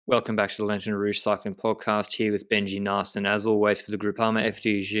Welcome back to the Lanterne Rouge Cycling Podcast, here with Benji Naesen, as always, for the Groupama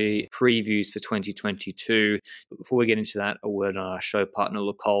FDJ previews for 2022. But before we get into that, a word on our show partner,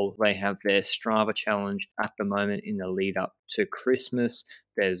 Lacole. They have their Strava Challenge at the moment in the lead up to Christmas.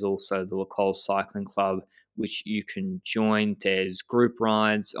 There's also the Lacole Cycling Club, which you can join. There's group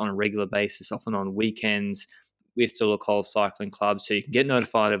rides on a regular basis, often on weekends, with the Lacole Cycling Club, so you can get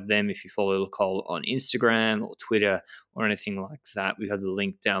notified of them if you follow Lacole on Instagram or Twitter or anything like that. We have the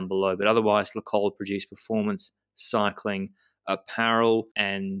link down below. But otherwise, Lacole produce performance cycling apparel,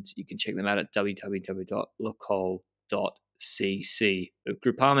 and you can check them out at www.lacole.cc. The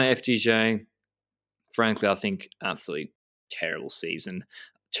Groupama FDJ, frankly, I think absolutely terrible season.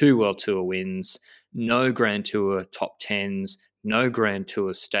 2 World Tour wins, no Grand Tour top 10s, no Grand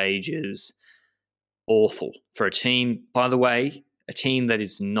Tour stages. Awful for a team, by the way, a team that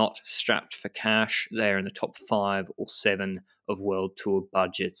is not strapped for cash. They're in the top 5 or 7 of World Tour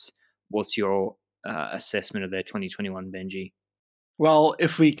budgets. What's your assessment of their 2021, Benji? Well,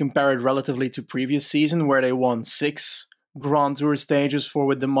 if we compare it relatively to previous season, where they won 6 Grand Tour stages, 4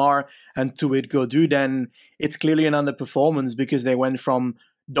 with Demar and 2 with Gaudu, then it's clearly an underperformance because they went from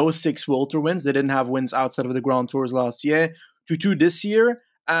those 6 World Tour wins, they didn't have wins outside of the Grand Tours last year, to 2 this year.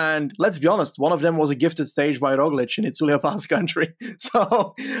 And let's be honest, one of them was a gifted stage by Roglic in Itzulia Pass country.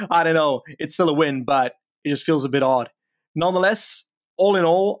 So, I don't know, it's still a win, but it just feels a bit odd. Nonetheless, all in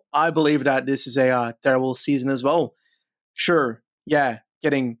all, I believe that this is a terrible season as well. Sure, yeah,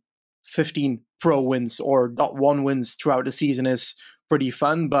 getting 15 pro wins or .1 wins throughout the season is pretty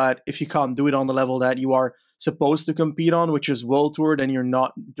fun, but if you can't do it on the level that you are supposed to compete on, which is World Tour, then you're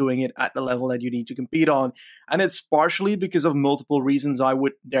not doing it at the level that you need to compete on. And it's partially because of multiple reasons, I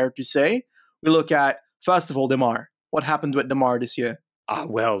would dare to say. We look at, first of all, Demar. What happened with Demar this year?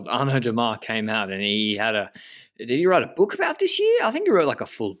 Well, Arnaud Demar came out and he had did he write a book about this year? I think he wrote like a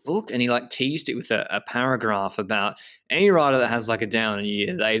full book, and he like teased it with a paragraph about any rider that has like a down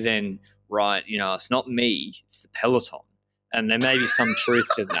year, they then write, it's not me, it's the peloton. And there may be some truth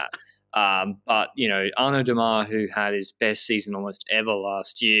to that. But, Arnaud Demar, who had his best season almost ever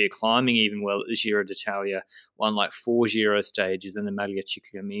last year, climbing even well at the Giro d'Italia, won like 4 Giro stages and the Maglia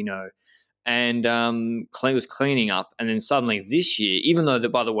Ciclamino, and was cleaning up. And then suddenly this year, even though,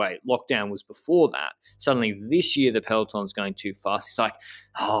 by the way, lockdown was before that, suddenly this year the peloton's going too fast. It's like,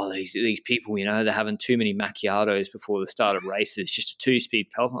 these people, they're having too many macchiatos before the start of races, just a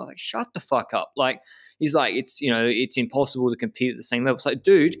 2-speed peloton. I was like, shut the fuck up. Like, he's like, it's impossible to compete at the same level. It's like,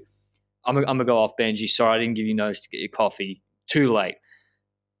 dude, I'm going to go off, Benji. Sorry, I didn't give you notice to get your coffee. Too late.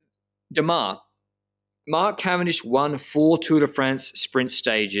 Mark Cavendish won 4 Tour de France sprint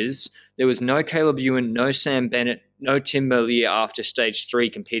stages. There was no Caleb Ewan, no Sam Bennett, no Tim Merlier after stage 3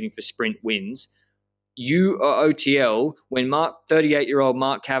 competing for sprint wins. You are OTL when 38-year-old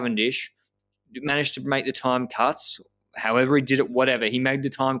Mark Cavendish managed to make the time cuts, however he did it, whatever. He made the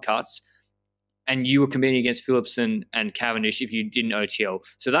time cuts, and you were competing against Philipsen and Cavendish if you didn't OTL.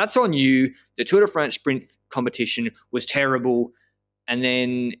 So that's on you. The Tour de France sprint competition was terrible. And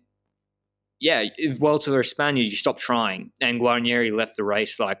then, Vuelta a España, you stopped trying. And Guarnieri left the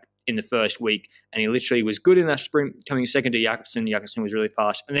race like in the first week, and he literally was good in that sprint, coming second to Jakobsen. Jakobsen was really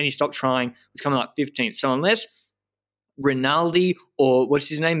fast. And then he stopped trying, was coming like 15th. So unless Rinaldi, or what's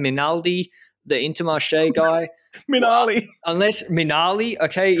his name, Minaldi, the Intermarché guy. Minali. Unless Minali,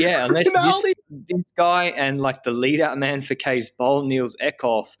 unless this guy and like the lead-out man for Case Bowl, Niels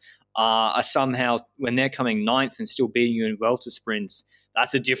Eckhoff, are somehow, when they're coming 9th and still beating you in Vuelta sprints,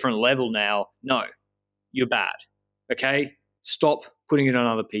 that's a different level now. No, you're bad, okay? Stop putting it on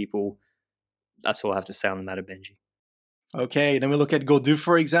other people. That's all I have to say on the matter, Benji. Okay, then we look at Gaudu,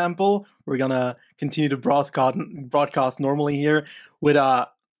 for example. We're going to continue to broadcast normally here with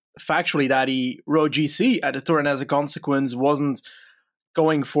factually that he rode GC at the Tour, and as a consequence wasn't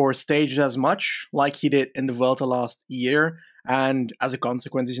going for stages as much like he did in the Vuelta last year, and as a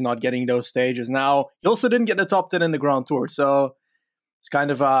consequence he's not getting those stages. Now, he also didn't get the top 10 in the Grand Tour, so it's kind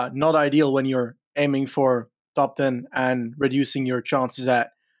of not ideal when you're aiming for top 10 and reducing your chances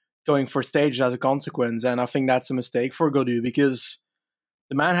at going for stages as a consequence. And I think that's a mistake for Gaudu because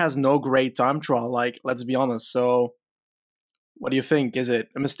the man has no great time trial, like, let's be honest. So what do you think? Is it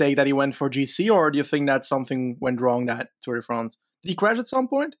a mistake that he went for GC, or do you think that something went wrong that Tour de France? Did he crash at some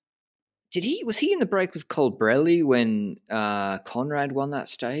point? Was he in the break with Colbrelli when Conrad won that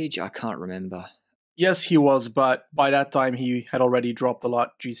stage? I can't remember. Yes, he was, but by that time he had already dropped a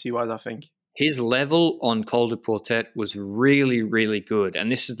lot GC-wise, I think. His level on Col de Portet was really, really good.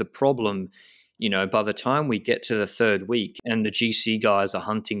 And this is the problem. by the time we get to the third week and the GC guys are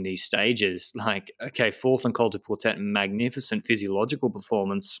hunting these stages, like, okay, fourth and Col de Portet, magnificent physiological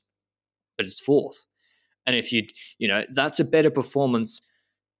performance, but it's fourth. And if that's a better performance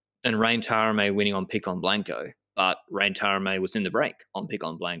than Rein Tarame winning on Picon Blanco. But Rein Tarame was in the break on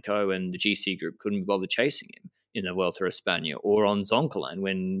Picon Blanco, and the GC group couldn't be bothered chasing him in the Vuelta a España, or on Zoncolan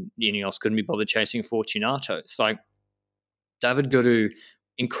when Ineos couldn't be bothered chasing Fortunato. It's like David Gaudu,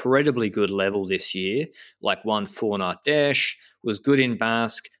 incredibly good level this year, like won four in Ardèche, was good in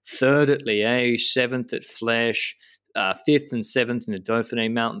Basque, third at Liège, seventh at Flèche, fifth and seventh in the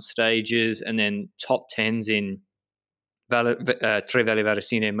Dauphiné mountain stages, and then top tens in Tre Valli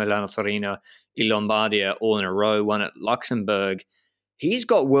Varesine, Milano Torino, e Lombardia all in a row, one at Luxembourg. He's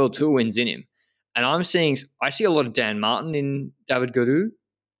got World Tour wins in him. And I see a lot of Dan Martin in David Gaudu.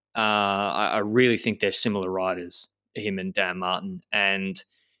 I really think they're similar riders, him and Dan Martin. And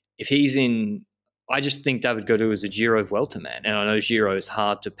if he's in, I just think David Gaudu is a Giro Vuelta man. And I know Giro is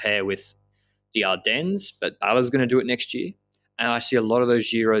hard to pair with the Ardennes, but Bala's going to do it next year. And I see a lot of those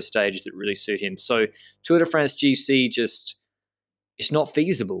Giro stages that really suit him. So Tour de France GC it's not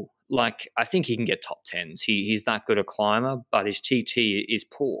feasible. Like, I think he can get top tens. He's that good a climber, but his TT is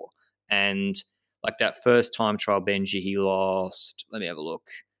poor. And like that first time trial Benji, he lost, let me have a look,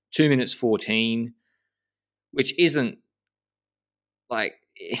 2 minutes 14, which isn't like,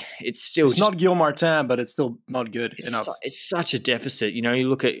 it's not Guillaume Martin, but it's still not good enough. It's such a deficit. You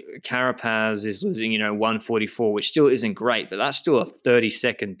look at Carapaz is losing, 144, which still isn't great, but that's still a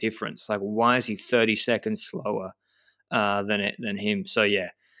 30-second difference. Like, why is he 30 seconds slower than him? So, yeah,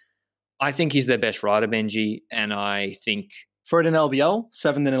 I think he's their best rider, Benji, and I think... Third in LBL,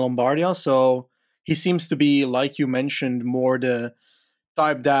 seventh in Lombardia, so he seems to be, like you mentioned, more the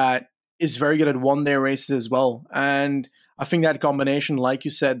type that is very good at one-day races as well. And I think that combination, like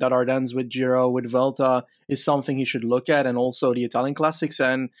you said, that Ardennes with Giro, with Vuelta, is something he should look at, and also the Italian Classics.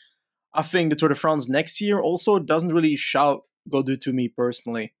 And I think the Tour de France next year also doesn't really shout Gaudu to me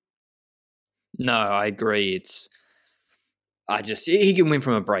personally. No, I agree. He can win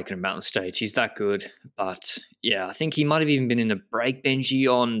from a break in a mountain stage. He's that good. But yeah, I think he might have even been in the break, Benji,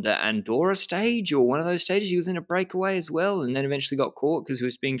 on the Andorra stage or one of those stages. He was in a breakaway as well, and then eventually got caught because he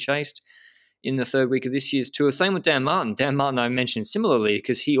was being chased in the third week of this year's Tour. Same with Dan Martin. Dan Martin I mentioned similarly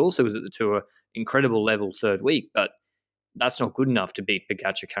because he also was at the Tour, incredible level third week, but that's not good enough to beat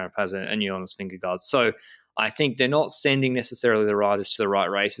Pogačar, Carapaz, and Jonas Vingegaard. So I think they're not sending necessarily the riders to the right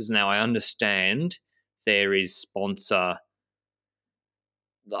races. Now, I understand there is sponsor...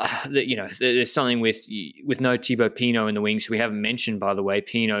 there's something with no Thibaut Pinot in the wings. We haven't mentioned, by the way,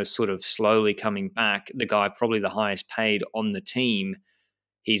 Pinot's sort of slowly coming back. The guy probably the highest paid on the team.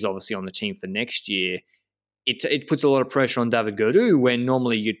 He's obviously on the team for next year. It puts a lot of pressure on David Gaudu when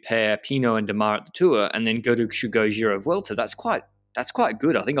normally you'd pair Pinot and Demar at the Tour, and then Gaudu should go Giro Vuelta. That's quite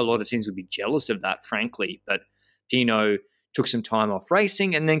good. I think a lot of teams would be jealous of that, frankly. But Pinot took some time off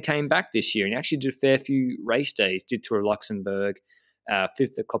racing and then came back this year and actually did a fair few race days. Did Tour of Luxembourg,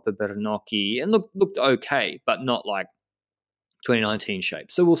 fifth at Coppa Bernocchi, and looked okay, but not like 2019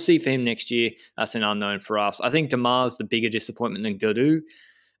 shape. So we'll see for him next year. That's an unknown for us. I think Demar's the bigger disappointment than Gaudu,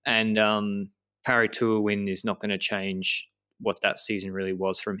 and Paris Tour win is not going to change what that season really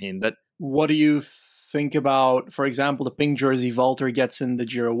was from him. But what do you think about, for example, the pink jersey Valtteri gets in the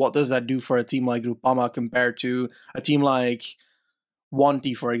Giro? What does that do for a team like Groupama compared to a team like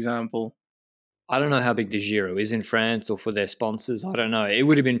Wanty, for example? I don't know how big the Giro is in France or for their sponsors. I don't know. It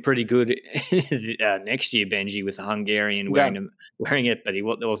would have been pretty good next year, Benji, with the Hungarian wearing it, but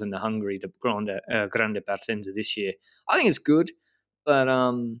there wasn't the Hungary, the Grande Partenza this year. I think it's good, but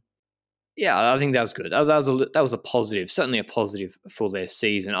yeah, I think that was good. That was a positive, certainly a positive for their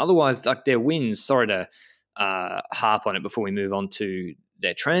season. Otherwise, like their wins, sorry to harp on it before we move on to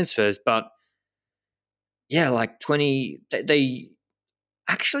their transfers, but yeah, like they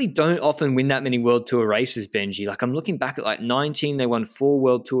actually don't often win that many World Tour races, Benji. Like I'm looking back at like 19, they won 4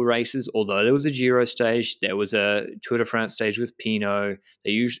 World Tour races, although there was a Giro stage, there was a Tour de France stage with Pinot,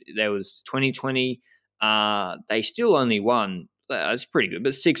 there was 2020, they still only won, that's pretty good,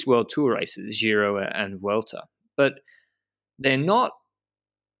 but 6 World Tour races, Giro and Vuelta. But they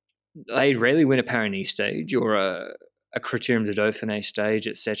rarely win a Paris stage or a Critérium de Dauphiné stage,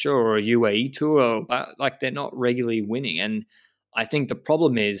 etc., or a UAE Tour, like they're not regularly winning. And I think the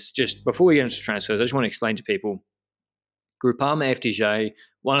problem is, just before we get into transfers, I just want to explain to people, Groupama, FDJ,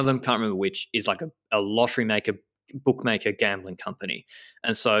 one of them, can't remember which, is like a lottery maker, bookmaker, gambling company.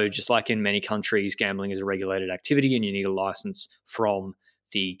 And so just like in many countries, gambling is a regulated activity and you need a license from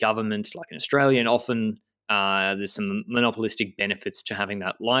the government, like in Australia, and often There's some monopolistic benefits to having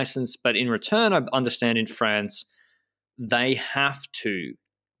that license. But in return, I understand in France, they have to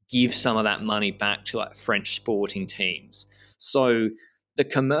give some of that money back to like French sporting teams. So the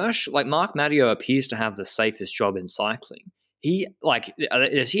commercial, like Marc Madio appears to have the safest job in cycling.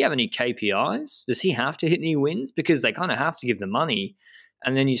 Does he have any KPIs? Does he have to hit any wins? Because they kind of have to give the money.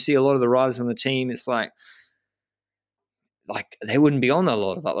 And then you see a lot of the riders on the team, it's like they wouldn't be on a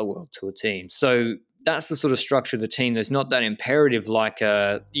lot of other World Tour teams. So that's the sort of structure of the team. There's not that imperative like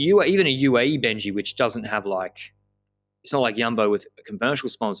even a UAE Benji, which doesn't have it's not like Jumbo with commercial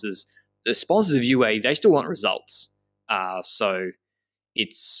sponsors. The sponsors of UAE, they still want results. So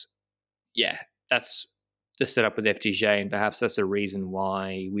it's, that's the setup with FDJ, and perhaps that's a reason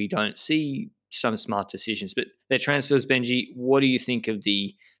why we don't see some smart decisions. But their transfers, Benji, what do you think of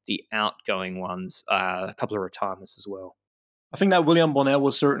the outgoing ones? A couple of retirements as well. I think that William Bonnet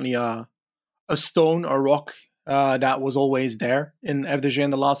was certainly a stone or rock that was always there in FDJ in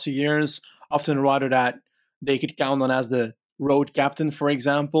the last few years. Often a rider that they could count on as the road captain, for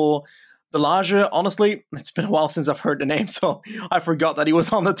example. Delage, honestly, it's been a while since I've heard the name, so I forgot that he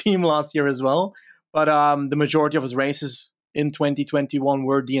was on the team last year as well. But the majority of his races in 2021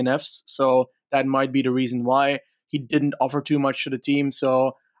 were DNFs, so that might be the reason why he didn't offer too much to the team.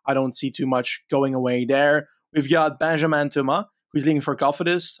 So I don't see too much going away there. We've got Benjamin Thomas, who's leaving for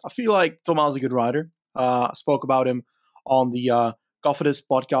Cofidis. I feel like Thomas is a good rider. I spoke about him on the Cofidis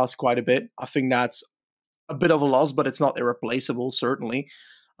podcast quite a bit. I think that's a bit of a loss, but it's not irreplaceable, certainly.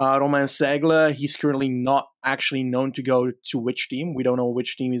 Romain Segle, he's currently not actually known to go to which team. We don't know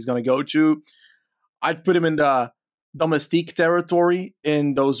which team he's going to go to. I'd put him in the domestique territory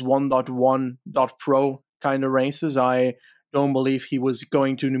in those 1.1.pro kind of races. I don't believe he was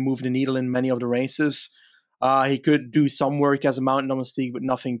going to move the needle in many of the races. He could do some work as a mountain domestique, but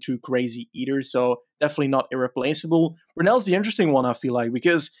nothing too crazy either. So definitely not irreplaceable. Brunel's the interesting one, I feel like,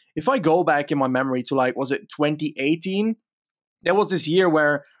 because if I go back in my memory to was it 2018? There was this year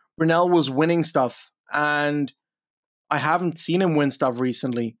where Brunel was winning stuff, and I haven't seen him win stuff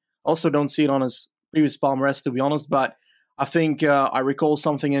recently. Also don't see it on his previous palmarès, to be honest, but I think I recall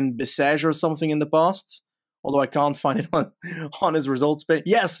something in Bessèges or something in the past, although I can't find it on his results page.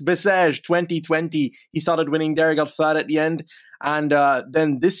 Yes, Bessèges 2020. He started winning there, got flat at the end, and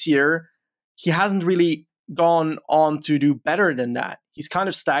then this year, he hasn't really gone on to do better than that. He's kind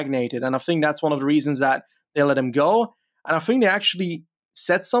of stagnated, and I think that's one of the reasons that they let him go. And I think they actually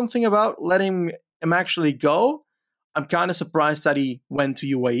said something about letting him actually go. I'm kind of surprised that he went to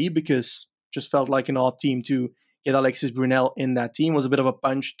UAE, because just felt like an odd team to get Alexis Brunel in that team. Was a bit of a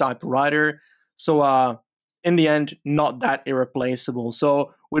punch type rider. So in the end, not that irreplaceable.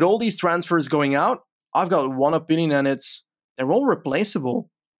 So with all these transfers going out, I've got one opinion, and it's they're all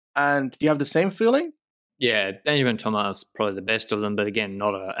replaceable. And do you have the same feeling? Yeah, Benjamin Thomas probably the best of them, but again,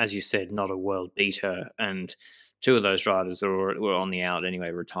 as you said, not a world beater. And two of those riders were on the out anyway,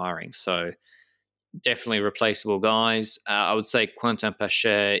 retiring. So definitely replaceable guys. I would say Quentin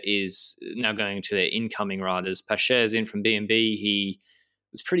Pacher is now going to their incoming riders. Pacher's in from B&B. He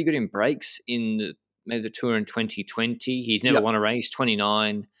was pretty good in breaks in maybe the Tour in 2020. He's never won a race,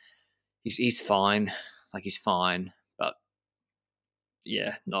 29. He's fine. He's fine. But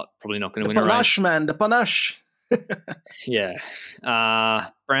yeah, probably not going to win a race. The panache, man. The panache. Yeah.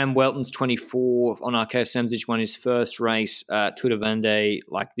 Bram Welton's 24 on Arkea Samsic won his first race Tour de Vendée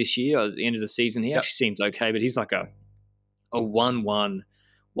this year at the end of the season. He actually seems okay, but he's like a 1-1,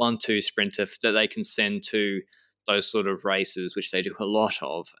 1-2 sprinter that they can send to those sort of races, which they do a lot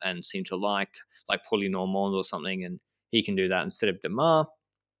of and seem to like Paulie Normand or something, and he can do that instead of Demar.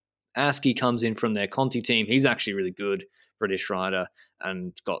 Askey comes in from their Conti team. He's actually really good, British rider,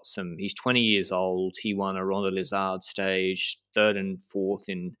 and he's 20 years old. He won a Ronde des Arts stage, 3rd and 4th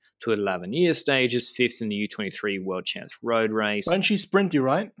in Tour de l'Avenir stages, 5th in the U23 World Champs road race. Frenchy sprinty,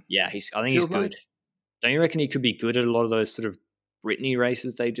 right? Yeah, I think he's good. Don't you reckon he could be good at a lot of those sort of Brittany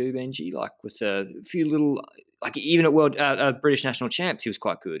races they do, Benji? With a few little, even at British National Champs, he was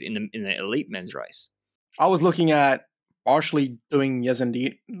quite good in the elite men's race. I was looking at partially doing, yes,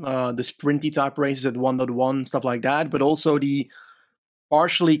 indeed, the sprinty type races at 1.1, stuff like that, but also the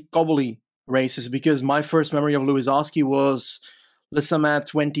partially cobbly races, because my first memory of Louis Askey was Le Samin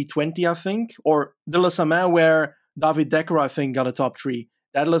 2020, I think, or the Le Samin where David Decker, I think, got a top 3.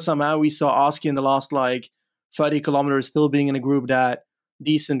 That Le Samin, we saw Askey in the last 30 kilometers still being in a group that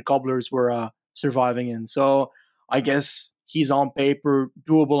decent cobblers were surviving in. So I guess he's on paper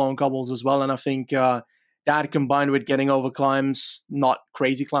doable on cobbles as well, and I think that combined with getting over climbs, not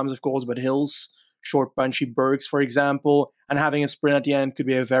crazy climbs, of course, but hills, short punchy bergs, for example, and having a sprint at the end could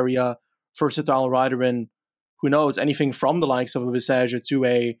be a very versatile rider in who knows, anything from the likes of a Bessèges to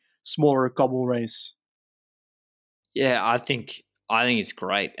a smaller cobble race. Yeah, I think it's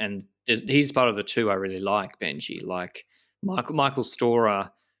great, and he's part of the two I really like, Benji. Like Michael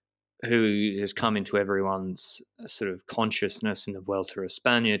Storer, who has come into everyone's sort of consciousness in the Vuelta a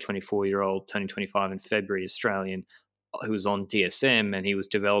España, 24-year-old, turning 25 in February, Australian, who was on DSM, and he was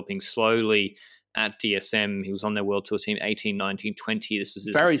developing slowly at DSM. He was on their World Tour team 18, 19, 20. This was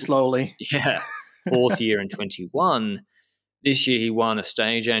his Very slowly. Yeah, fourth year in 21. This year he won a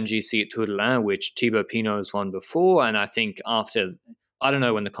stage and GC at Tour de l'Ain, which Thibaut Pinot has won before. And I think after, I don't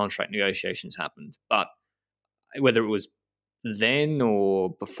know when the contract negotiations happened, but whether it was then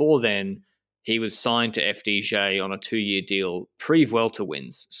or before then, he was signed to FDJ on a 2-year deal pre-Vuelta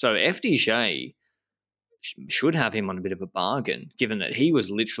wins. So FDJ should have him on a bit of a bargain, given that he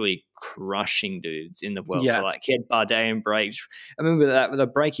was literally crushing dudes in the Vuelta. Yeah. Like he had Bardet and breaks. I remember that with a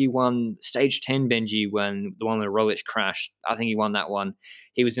break he won stage 10, Benji, when the one where Roglic crashed. I think he won that one.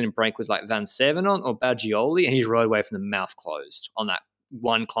 He was in a break with like Van Sevenon or Baggioli, and he's rode away from the mouth closed on that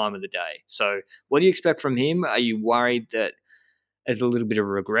one climb of the day. So what do you expect from him? Are you worried that there's a little bit of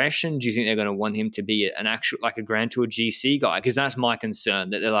regression? Do you think they're going to want him to be an actual, like a Grand Tour GC guy? Because that's my concern,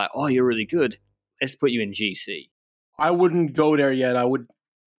 that they're like, oh, you're really good. Let's put you in GC. I wouldn't go there yet. I would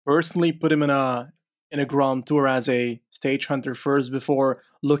personally put him in a Grand Tour as a stage hunter first before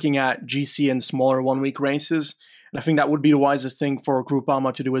looking at GC and smaller 1-week races. And I think that would be the wisest thing for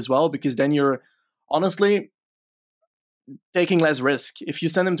Groupama to do as well, because then you're honestly taking less risk. If you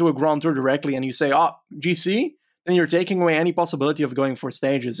send him to a Grand Tour directly and you say, GC, then you're taking away any possibility of going for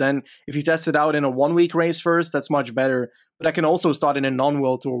stages. And if you test it out in a 1-week race first, that's much better. But I can also start in a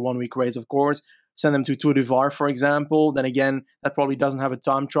non-World Tour 1-week race, of course. Send them to Tour du Var, for example. Then again, that probably doesn't have a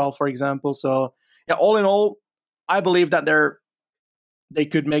time trial, for example. So, yeah, all in all, I believe that they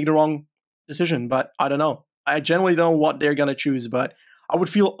could make the wrong decision, but I don't know. I generally don't know what they're going to choose, but I would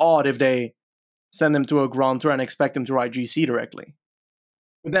feel odd if they send them to a Grand Tour and expect them to ride GC directly.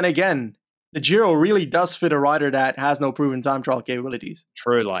 But then again, the Giro really does fit a rider that has no proven time trial capabilities.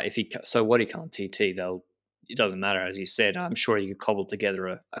 True, like if he can't TT, it doesn't matter, as you said. I'm sure you could cobble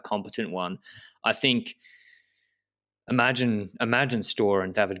together a competent one. I think imagine Storr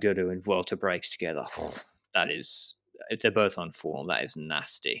and David Gaudu in Vuelta breaks together. That is, if they're both on form, that is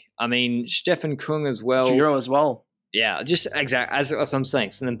nasty. I mean, Stefan Kung as well. Giro as well. Yeah, just exactly as I'm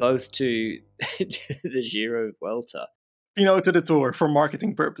saying. Send them both to the Giro Vuelta. To the Tour for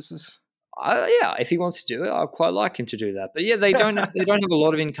marketing purposes. Yeah, if he wants to do it, I'd quite like him to do that. But yeah, they don't have a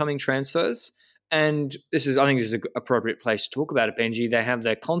lot of incoming transfers. And I think this is an appropriate place to talk about it, Benji. They have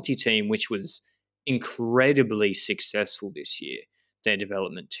their Conti team, which was incredibly successful this year, their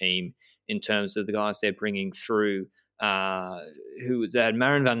development team, in terms of the guys they're bringing through. They had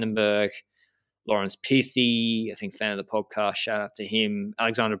Marin van den Berg, Lawrence Pithy, I think fan of the podcast, shout out to him.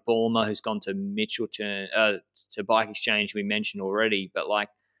 Alexander Balmer, who's gone to Mitchelton, to Bike Exchange, we mentioned already. But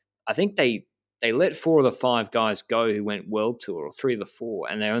I think they let 4 of the 5 guys go who went World Tour, or 3 of the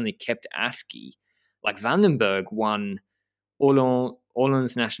 4, and they only kept Askey. Like Vandenberg won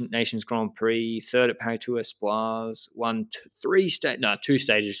Orleans Nations Grand Prix, 3rd at Paris Tour Espoirs, won 2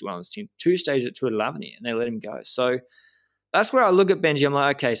 stages on his team, 2 stages at Tour de l'Avenir, and they let him go. So that's where I look at Benji. I'm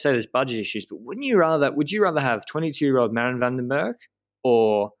like, okay, so there's budget issues, but would you rather have 22-year-old Marin Vandenberg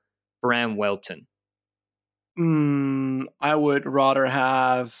or Bram Welton? I would rather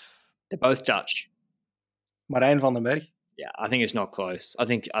have... They're both Dutch. Marijn van den Berg. Yeah, I think it's not close. I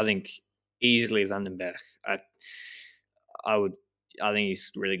think easily Van den Berg. I think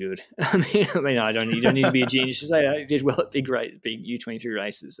he's really good. I mean, you don't need to be a genius to say that. He did well at big U23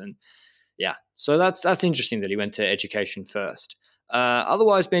 races, and yeah. So that's interesting that he went to education first.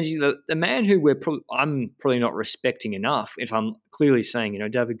 Otherwise, Benji, the man who I'm probably not respecting enough, if I'm clearly saying,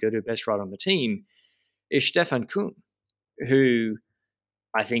 David Gaudu, best rider on the team, is Stefan Kung, who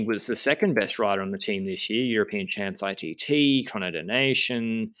I think was the second best rider on the team this year, European champs ITT, Chrono des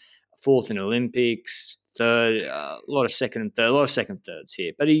Nations, 4th in Olympics, 3rd, a lot of second and thirds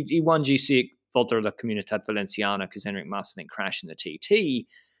here. But he won GC at Volta de la Comunitat Valenciana because Enric Mas, I think, crashed in the TT.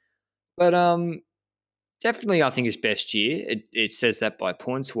 But definitely, I think his best year. It says that by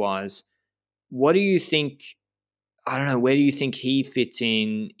points-wise. What do you think? I don't know. Where do you think he fits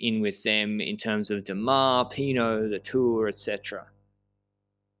in with them in terms of Demar, Pinot, the Tour, etc.?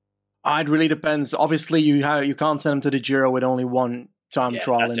 It really depends. Obviously, you can't send him to the Giro with only one time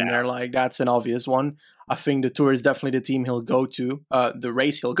trial in there. Like, that's an obvious one. I think the Tour is definitely the team he'll go to. The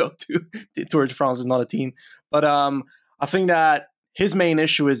race he'll go to. The Tour de France is not a team. But I think that his main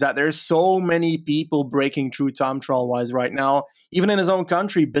issue is that there's so many people breaking through time trial wise right now. Even in his own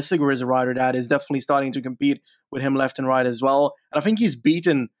country, Bissiger is a rider that is definitely starting to compete with him left and right as well. And I think he's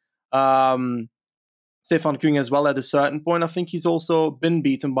beaten Stefan Kung as well at a certain point. I think he's also been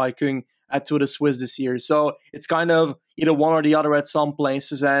beaten by Kung at Tour de Suisse this year. So it's kind of either one or the other at some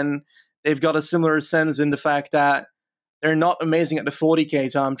places. And they've got a similar sense in the fact that they're not amazing at the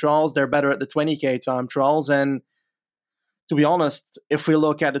 40K time trials. They're better at the 20K time trials. And to be honest, if we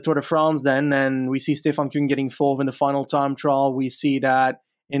look at the Tour de France then, and we see Stefan Kung getting fourth in the final time trial, we see that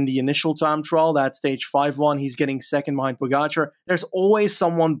in the initial time trial, that stage 5-1, he's getting second behind Pogacar. There's always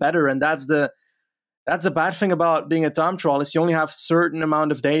someone better, and that's the bad thing about being a time trial is you only have a certain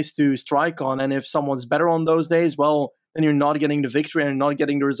amount of days to strike on, and if someone's better on those days, well, then you're not getting the victory and you're not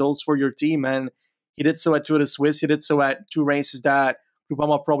getting the results for your team. And he did so at Tour de Suisse. He did so at two races that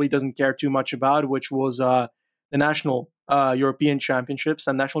Groupama probably doesn't care too much about, which was the national European Championships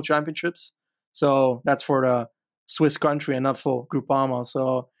and national championships. So that's for the Swiss country and not for Groupama.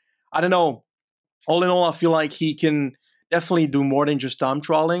 So I don't know. All in all, I feel like he can definitely do more than just time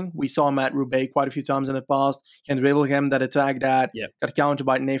trialing. We saw him at Roubaix quite a few times in the past. He had Wevelgem, that attack that got countered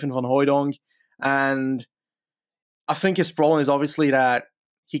by Nathan van Hooydonk. And I think his problem is obviously that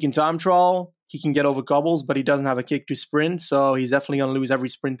he can time trial, he can get over cobbles, but he doesn't have a kick to sprint. So he's definitely going to lose every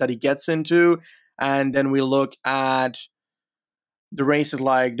sprint that he gets into. And then we look at the races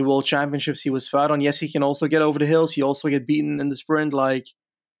like the World Championships he was third on. Yes, he can also get over the hills. He also get beaten in the sprint. Like,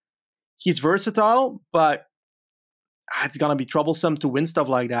 he's versatile, but it's going to be troublesome to win stuff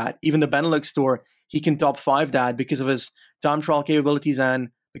like that. Even the Benelux Tour, he can top 5 that because of his time trial capabilities and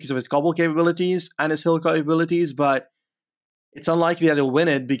because of his cobble capabilities and his hill capabilities. But it's unlikely that he'll win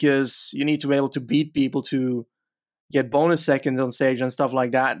it because you need to be able to beat people to get bonus seconds on stage and stuff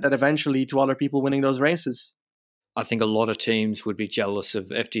like that, that eventually lead to other people winning those races. I think a lot of teams would be jealous of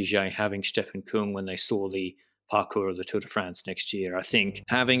FDJ having Stefan Kung when they saw the parkour of the Tour de France next year. I think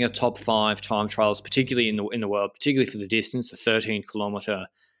having a top 5 time trials, particularly in the world, particularly for the distance, a 13-kilometer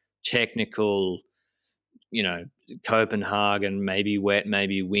technical, Copenhagen, maybe wet,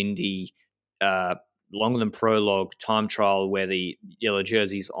 maybe windy, longer than prologue time trial where the yellow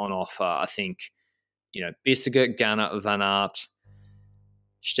jersey's on offer. I think, Bissiger, Ganna, Van Aert,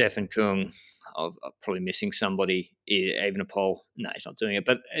 Stefan Kung. I'm probably missing somebody, Evenepoel. No, he's not doing it.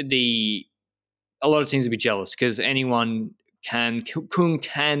 But a lot of teams would be jealous because Kung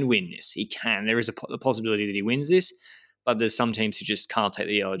can win this. He can. There is a possibility that he wins this, but there's some teams who just can't take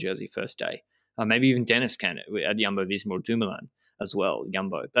the yellow jersey first day. Maybe even Dennis can at Jumbo-Visma or Dumoulin as well,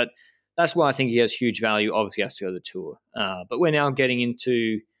 Jumbo. But that's why I think he has huge value. Obviously, he has to go to the Tour. But we're now getting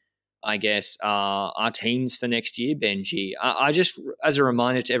into, I guess, our teams for next year, Benji. I just, as a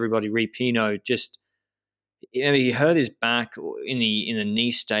reminder to everybody, Pinot just, he hurt his back in the knee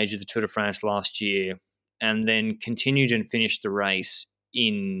stage of the Tour de France last year and then continued and finished the race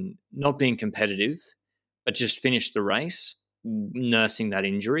in not being competitive, but just finished the race nursing that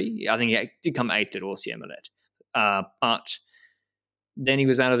injury. I think he did come 8th at Orsi Emilet. But then he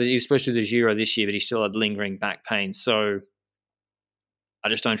was supposed to do the Giro this year, but he still had lingering back pain. So I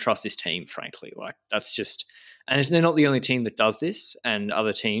just don't trust this team, frankly. Like, that's just, and they're not the only team that does this. And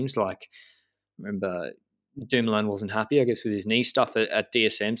other teams, like, remember, Dumoulin wasn't happy, I guess, with his knee stuff at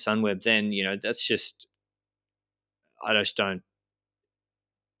DSM, Sunweb. Then, that's just, I just don't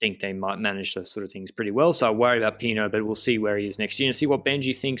think they might manage those sort of things pretty well. So I worry about Pinot, but we'll see where he is next year and see what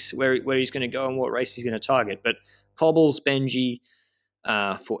Benji thinks, where he's going to go and what race he's going to target. But cobbles, Benji,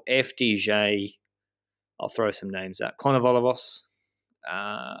 for FDJ, I'll throw some names out. Konovalovos,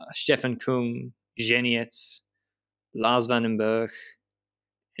 Stefan Kung, Genietz, Lars van den Berg,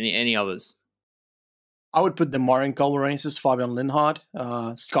 any others? I would put the Marin cobble races, Fabian Linhart,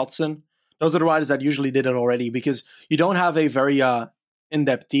 Scottson. Those are the riders that usually did it already because you don't have a very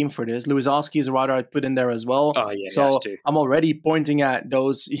in-depth team for this. Luizowski is a rider I'd put in there as well. Oh, yeah, so I'm already pointing at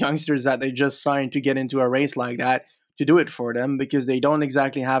those youngsters that they just signed to get into a race like that to do it for them because they don't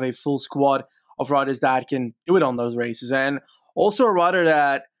exactly have a full squad of riders that can do it on those races. And also a rider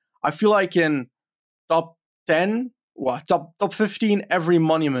that I feel like in top 10, top 15 every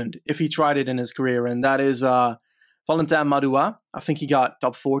monument if he tried it in his career. And that is Valentin Madoua. I think he got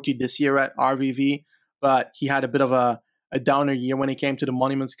top 40 this year at RVV, but he had a bit of a downer year when it came to the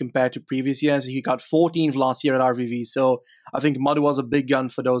monuments compared to previous years. He got 14th last year at RVV. So I think Madoua was a big gun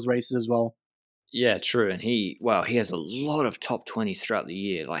for those races as well. Yeah, true. And he has a lot of top 20s throughout the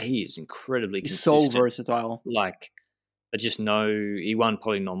year. Like, he is incredibly consistent. So versatile. Like, I just know he won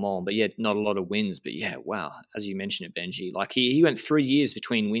Poly-Normand, but yet not a lot of wins. But yeah, wow, as you mentioned it, Benji, like he went 3 years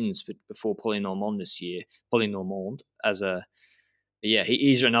between wins before Poly-Normand this year, Poly-Normand as a Yeah,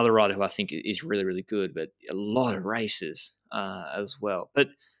 he's another rider who I think is really, really good, but a lot of races as well. But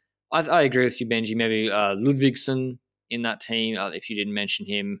I agree with you, Benji. Maybe Ludvigsen in that team, if you didn't mention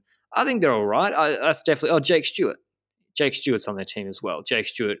him. I think they're all right. That's definitely... Oh, Jake Stewart. Jake Stewart's on their team as well. Jake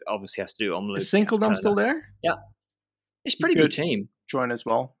Stewart obviously has to do Is Omloop. Sinkeldam still there? Yeah. It's a He pretty good could team. join as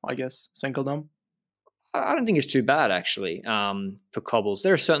well, I guess. Sinkeldam. I don't think it's too bad, actually, for cobbles.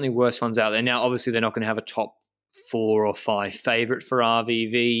 There are certainly worse ones out there. Now, obviously, they're not going to have a top 4 or 5 favourite for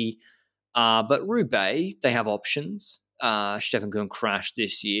RVV. But Roubaix, they have options. Stefan Kuhn crashed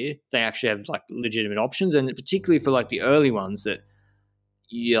this year. They actually have like legitimate options, and particularly for like the early ones that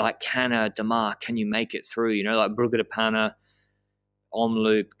you like Canna, Demar, can you make it through? You know, like Brugge de Panne,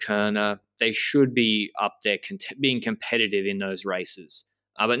 Omloop, Kerner, they should be up there being competitive in those races.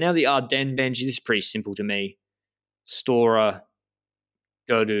 But now the Ardennes, Benji, this is pretty simple to me. Stora,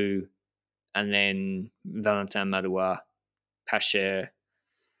 Godou, and then Valentin Madouas, Pacher,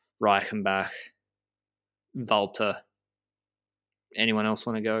 Reichenbach, Walter. Anyone else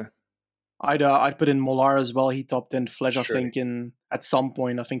want to go? I'd put in Mollard as well. He topped in Flesh, Sure. I think, at some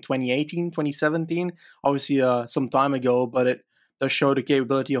point, I think 2018, 2017. Obviously, some time ago, but it does show the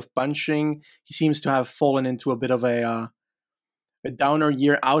capability of punching. He seems to have fallen into a bit of a downer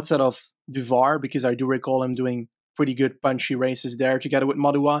year outside of Duvar, because I do recall him doing pretty good punchy races there together with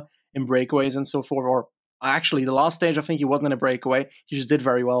Madua in breakaways and so forth. Or actually, the last stage, I think he wasn't in a breakaway. He just did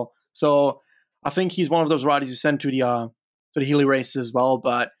very well. So I think he's one of those riders you send to the Healy races as well.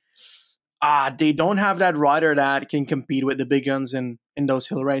 But they don't have that rider that can compete with the big guns in those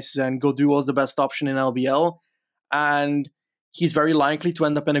hill races. And Godou was the best option in LBL. And he's very likely to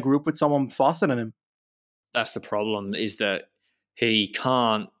end up in a group with someone faster than him. That's the problem, is that he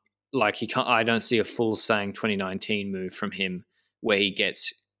can't, I don't see a full Sang 2019 move from him where he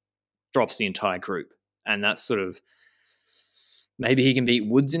drops the entire group. And that's sort of, maybe he can beat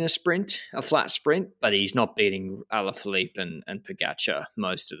Woods in a flat sprint, but he's not beating Alaphilippe and Pogacar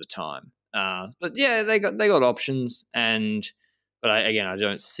most of the time. But yeah, they got options, but I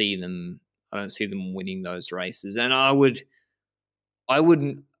don't see them winning those races. And I wouldn't,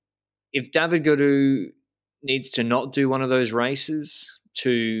 if David Godou needs to not do one of those races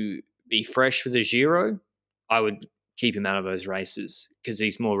to be fresh for the Giro, I would keep him out of those races, because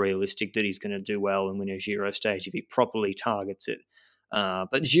he's more realistic that he's going to do well and win a Giro stage if he properly targets it.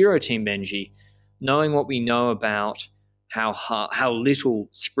 But Giro team, Benji, knowing what we know about how little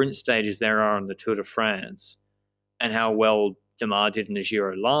sprint stages there are on the Tour de France, and how well Demar did in the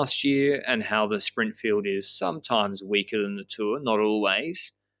Giro last year, and how the sprint field is sometimes weaker than the Tour, not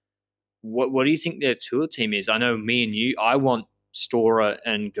always. What do you think their Tour team is? I know me and you, I want Stora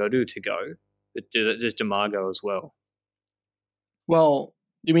and Godou to go, but does Demar go as well? Well,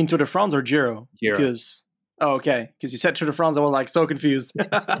 you mean Tour de France or Giro? Giro. Okay. Because you said Tour de France, I was like so confused.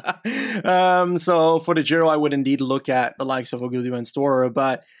 So for the Giro, I would indeed look at the likes of Godou and Stora,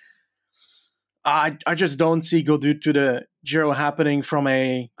 but I just don't see Godou to the Giro happening from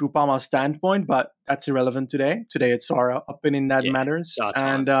a Groupama standpoint, but that's irrelevant today. Today it's our opinion that matters.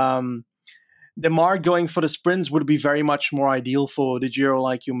 And Demar going for the sprints would be very much more ideal for the Giro,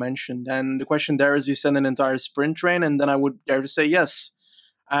 like you mentioned. And the question there is, you send an entire sprint train, and then I would dare to say yes.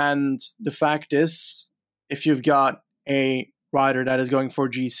 And the fact is, if you've got a rider that is going for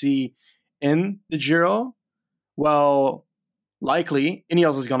GC in the Giro, well, likely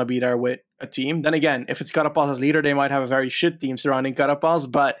Ineos is going to be there with a team. Then again, if it's Carapaz as leader, they might have a very shit team surrounding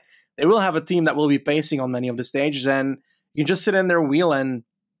Carapaz, but they will have a team that will be pacing on many of the stages, and you can just sit in their wheel and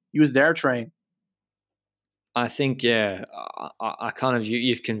use their train. I think, yeah, I kind of,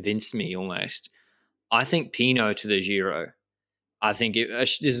 you've convinced me almost. I think Pinot to the Giro. I think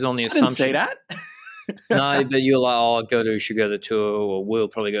this is only assumption. I didn't say that. No, but you're like, oh, Godou should go to the Tour, or will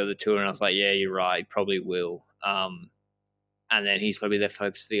probably go to the Tour. And I was like, yeah, you're right, he probably will. And then he's going to be there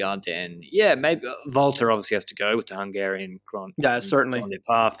focused to the Ardennes. Yeah, maybe Walter obviously has to go with the Hungarian Grand. Yeah, certainly. Grand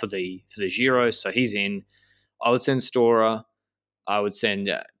Depart for the Giro, so he's in. I would send Stora. I would send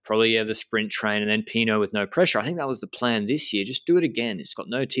probably the sprint train, and then Pinot with no pressure. I think that was the plan this year. Just do it again. It's got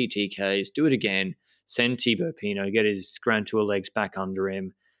no TTKs. Do it again. Send Thibaut Pinot, get his Grand Tour legs back under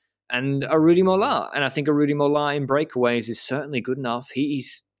him. And a Rudy Mollard. And I think a Rudy Mollard in breakaways is certainly good enough.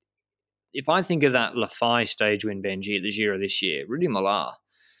 He's, if I think of that Lafay stage win, Benji, at the Giro this year, Rudy Mollard,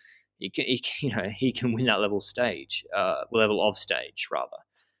 he can win that level of stage, rather.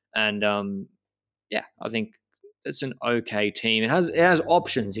 And yeah, I think it's an okay team. It has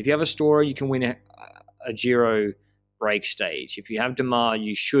options. If you have a Stora, you can win a Giro break stage. If you have Demar,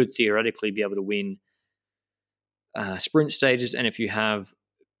 you should theoretically be able to win sprint stages. And if you have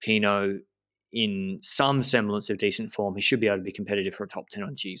Pinot, in some semblance of decent form, he should be able to be competitive for a top 10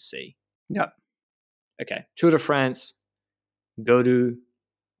 on GC. Yeah. Okay. Tour de France, Godu,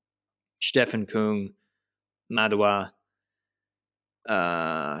 Stefan Kung, Madua,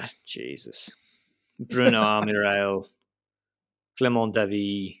 Jesus, Bruno Almirale, Clement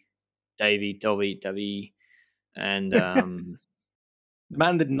Davy, and The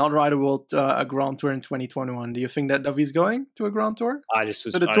man did not ride a Grand Tour in 2021. Do you think that Davi's going to a Grand Tour? I just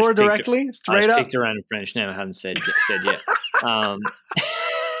To the Tour directly, straight up? picked around in French name I hadn't said yet.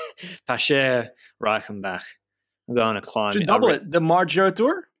 Pacher, Reichenbach. I'm going to climb. Should double it. The Margio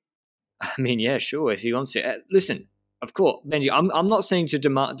Tour? I mean, yeah, sure. If he wants to. Listen, of course, Benji, I'm not saying to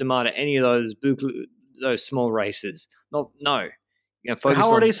demand any of those small races. No.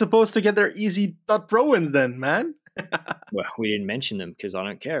 How are they supposed to get their easy .pro wins then, man? Well, we didn't mention them because I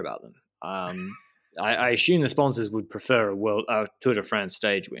don't care about them. I assume the sponsors would prefer a Tour de France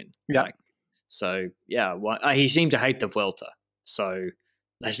stage win. Yeah. So, yeah, he seemed to hate the Vuelta. So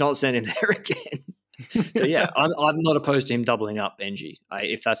let's not send him there again. So, yeah, I'm not opposed to him doubling up, Benji.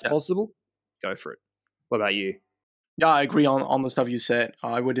 If that's possible, go for it. What about you? Yeah, I agree on the stuff you said.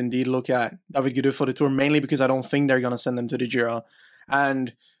 I would indeed look at David Gaudu for the Tour, mainly because I don't think they're going to send them to the Giro.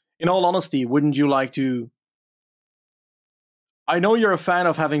 And in all honesty, wouldn't you like to... I know you're a fan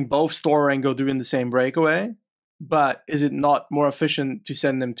of having both Storer and Gaudu in the same breakaway, but is it not more efficient to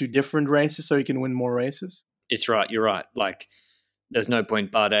send them to different races so you can win more races? It's right. You're right. Like, there's no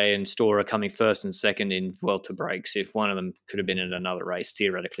point Bardet and Storer coming first and second in Vuelta breaks if one of them could have been in another race,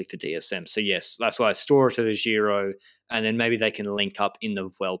 theoretically, for DSM. So, yes, that's why Storer to the Giro, and then maybe they can link up in the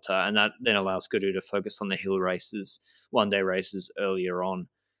Vuelta, and that then allows Gaudu to focus on the hill races, one-day races earlier on.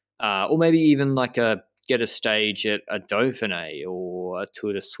 Or maybe even like get a stage at a Dauphiné or a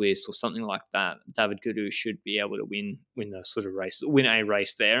Tour de Suisse or something like that. David Gaudu should be able to win those sort of races, win a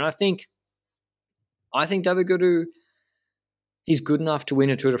race there. And I think David Gaudu, he's good enough to win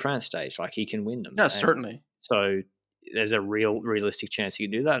a Tour de France stage. Like, he can win them. Yeah, certainly. So there's a realistic chance he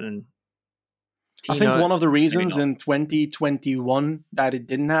can do that. And I think one of the reasons in 2021 that it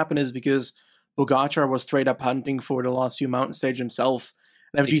didn't happen is because Pogacar was straight up hunting for the last few mountain stage himself.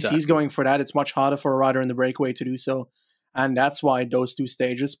 And if GC is going for that, it's much harder for a rider in the breakaway to do so. And that's why those two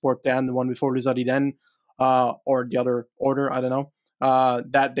stages, Porten, the one before Luzardiden, or the other order, I don't know,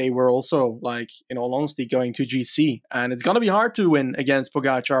 that they were also, like, in all honesty, going to GC. And it's going to be hard to win against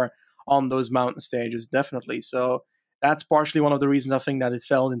Pogacar on those mountain stages, definitely. So that's partially one of the reasons I think that it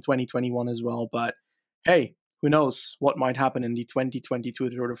failed in 2021 as well. But hey, who knows what might happen in the 2022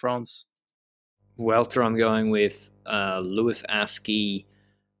 Tour de France. Welter, I'm going with Lewis Askey,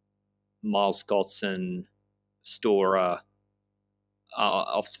 Miles Gottson, Storer,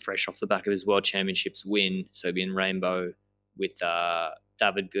 fresh off the back of his World Championships win, so he'll be in Rainbow with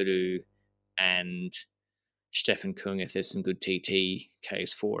David Gaudu and Stefan Kung if there's some good TT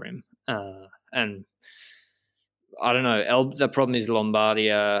case for him. And I don't know, the problem is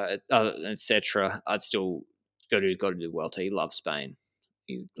Lombardia, etc. I'd still got to do Welter. He loves Spain.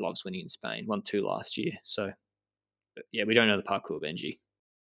 He loves winning in Spain. Won 2 last year. So, yeah, we don't know the parcours, Benji.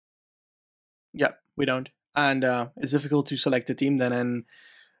 Yeah, we don't. And it's difficult to select a team then. And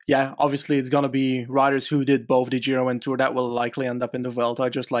yeah, obviously it's going to be riders who did both the Giro and Tour that will likely end up in the Vuelta,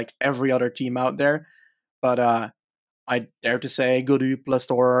 just like every other team out there. But I dare to say Gaudu plus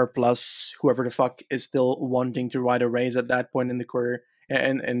Storer plus whoever the fuck is still wanting to ride a race at that point in the career,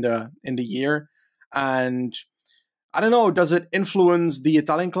 in the year. And I don't know, does it influence the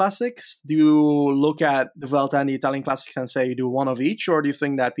Italian Classics? Do you look at the Vuelta and the Italian Classics and say you do one of each, or do you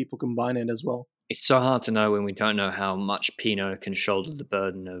think that people combine it as well? It's so hard to know when we don't know how much Pinot can shoulder the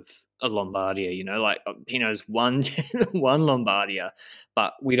burden of a Lombardia. You know, like Pinot's won Lombardia,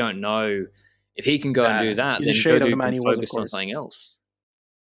 but we don't know if he can go and do that. Then Gaudu can focus on something else.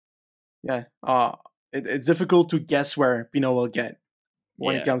 Yeah, it's difficult to guess where Pinot will get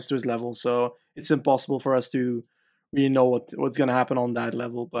when it comes to his level. So it's impossible for us to really know what's going to happen on that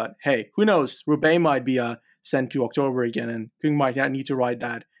level. But hey, who knows? Roubaix might be sent to October again, and Kung might need to ride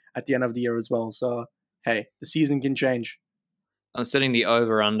that at the end of the year as well. So hey, the season can change. I'm setting the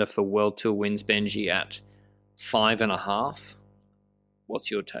over-under for World Tour wins, Benji, at 5.5.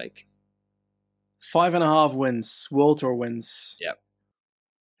 What's your take? 5.5 wins, World Tour wins. Yep.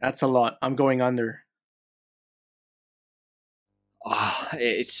 That's a lot. I'm going under. Oh,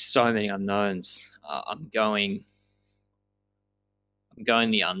 it's so many unknowns. I'm going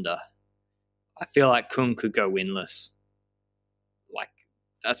the under. I feel like Kung could go winless. Like,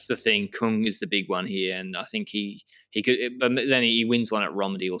 that's the thing. Kung is the big one here, and I think he could. But then he wins one at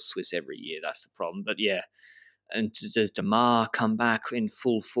Romandy or Swiss every year. That's the problem. But yeah, and does Demar come back in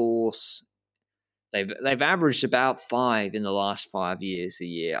full force? They've averaged about 5 in the last 5 years a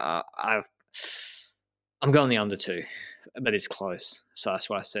year. I'm going the under 2, but it's close. So that's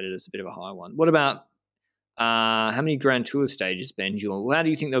why I set it as a bit of a high one. What about how many Grand Tour stages, Benji? Or how do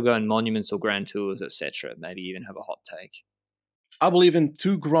you think they'll go in monuments or Grand Tours, etc.? Maybe even have a hot take. I believe in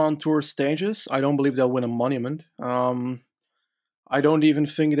 2 Grand Tour stages. I don't believe they'll win a monument. I don't even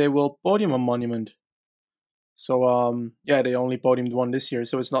think they will podium a monument. So, yeah, they only podiumed one this year,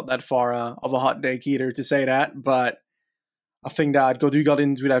 so it's not that far of a hot take either to say that. But I think that Gaudu got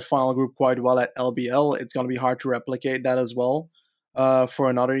into that final group quite well at LBL. It's going to be hard to replicate that as well for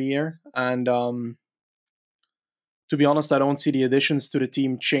another year. And to be honest, I don't see the additions to the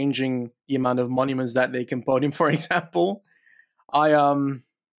team changing the amount of monuments that they can podium, for example. I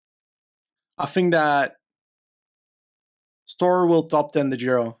think that Storer will top 10 the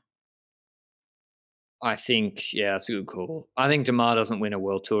Giro. I think, yeah, that's a good call. I think Demar doesn't win a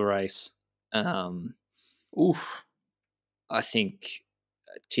World Tour race. Oof. I think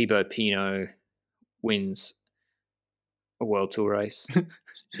Thibaut Pinot wins a World Tour race.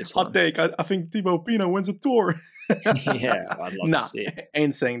 Just hot take. I think Thibaut Pinot wins a Tour. Yeah, I'd love to see it.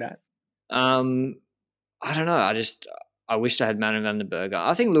 Ain't saying that. I don't know. I wish I had Manu van den Berg.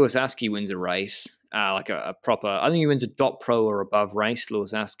 I think Lewis Askey wins a race, like a proper. I think he wins a dot pro or above race.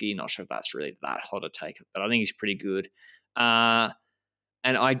 Lewis Askey. Not sure if that's really that hot a take, but I think he's pretty good.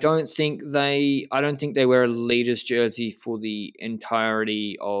 And I don't think they wear a leader's jersey for the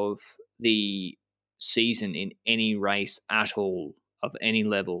entirety of the season in any race at all of any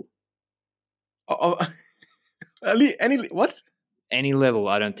level. Any what? Any level,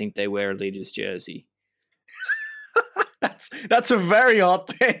 I don't think they wear a leader's jersey. That's a very hot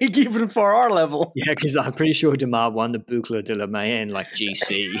take, even for our level. Yeah, because I'm pretty sure Demar won the Boucle de la Mayenne like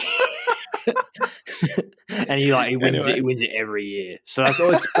GC. And he wins it. He wins it every year. So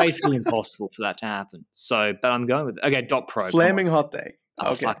it's basically impossible for that to happen. So, but I'm going with it. Okay, dot pro. Flaming hot take.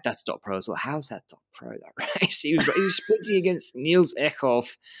 Oh, okay. Fuck, that's dot pro as well. How's that dot pro, that race? He was sprinting against Niels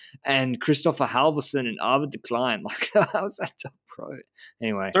Eckhoff and Christopher Halvorsen and Arvid de Klein. Like, how's that dot pro?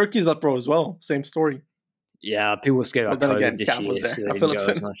 Anyway. Turkey's dot pro as well. Same story. Yeah, people were scared about COVID this year, so they didn't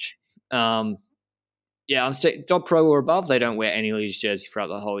go as much. Yeah, I'm saying dot pro or above, they don't wear any leader's jersey throughout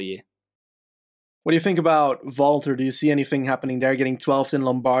the whole year. What do you think about Valter? Do you see anything happening there? Getting 12th in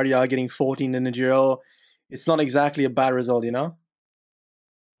Lombardia, getting 14th in the Giro. It's not exactly a bad result, you know?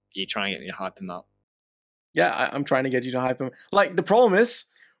 You're trying to get me to hype him up. Yeah, I'm trying to get you to hype him. Like, the problem is,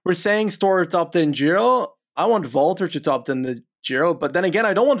 we're saying Storer top 10 Giro. I want Valter to top 10 the Giro. But then again,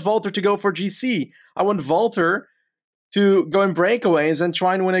 I don't want Valter to go for GC. I want Valter to go in breakaways and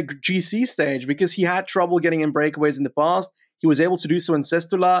try and win a GC stage because he had trouble getting in breakaways in the past. He was able to do so in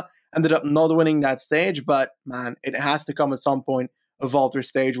Sestola, ended up not winning that stage, but man, it has to come at some point, a Valter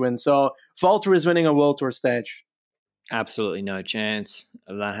stage win. So Valter is winning a World Tour stage. Absolutely no chance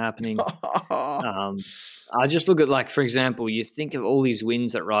of that happening. I just look at, like, for example, you think of all these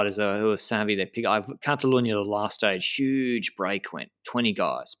wins that riders who are savvy. They pick Catalunya, the last stage, huge break went, 20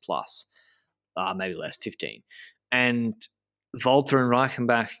 guys plus, maybe less, 15. And Valter and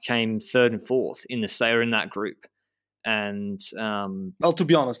Reichenbach came 3rd and 4th in that group. And well, to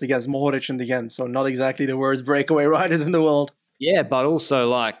be honest, against Mohoric and again, so not exactly the worst breakaway riders in the world. Yeah, but also,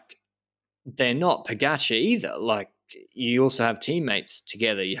 like, they're not Pogacar either. Like, you also have teammates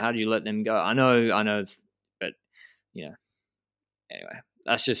together. How do you let them go? I know, but you know, anyway,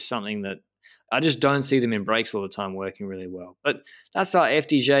 that's just something that I just don't see them in breaks all the time working really well. But that's our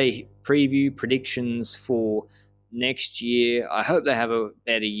FDJ preview predictions for next year. I hope they have a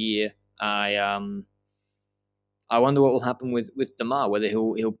better year. I wonder what will happen with Demar, whether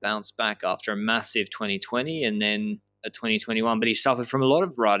he'll bounce back after a massive 2020 and then a 2021. But he suffered from a lot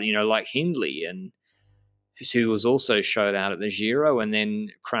of riding, like Hindley, and who was also showed out at the Giro and then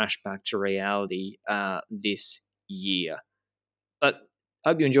crashed back to reality this year. But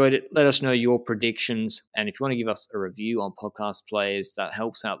hope you enjoyed it. Let us know your predictions. And if you want to give us a review on Podcast Players, that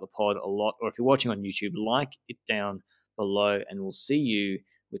helps out the pod a lot. Or if you're watching on YouTube, like it down below, and we'll see you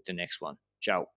with the next one. Ciao.